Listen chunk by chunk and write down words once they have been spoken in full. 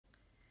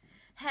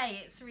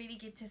Hey, it's really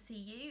good to see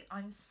you.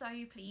 I'm so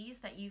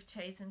pleased that you've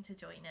chosen to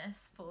join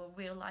us for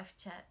Real Life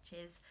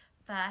Church's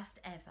first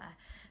ever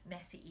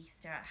Messy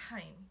Easter at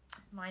Home.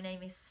 My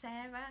name is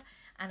Sarah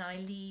and I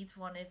lead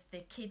one of the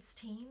kids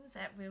teams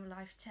at Real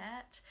Life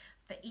Church.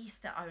 For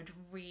Easter, I would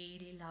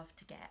really love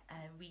to get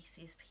a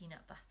Reese's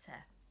peanut butter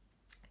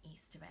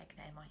Easter egg.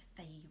 They're my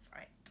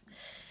favourite.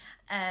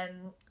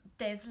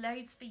 There's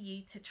loads for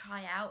you to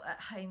try out at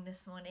home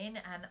this morning,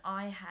 and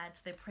I had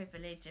the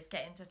privilege of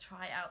getting to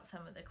try out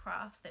some of the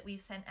crafts that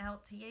we've sent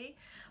out to you.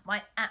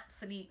 My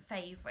absolute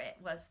favourite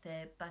was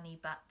the bunny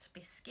butt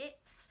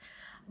biscuits.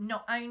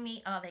 Not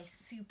only are they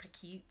super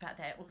cute, but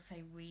they're also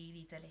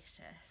really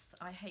delicious.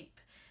 I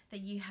hope that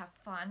you have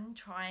fun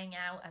trying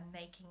out and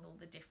making all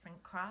the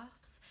different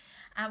crafts.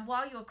 And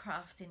while you're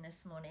crafting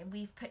this morning,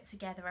 we've put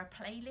together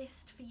a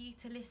playlist for you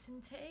to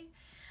listen to.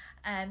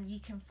 You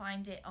can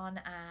find it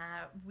on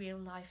our Real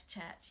Life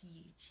Church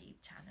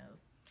YouTube channel.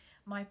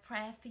 My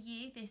prayer for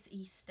you this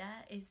Easter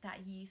is that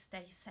you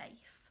stay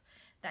safe,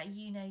 that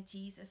you know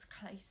Jesus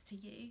close to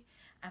you,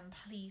 and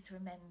please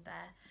remember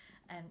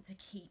to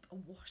keep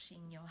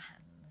washing your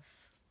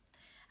hands.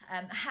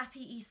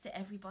 Happy Easter,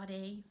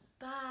 everybody.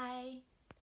 Bye.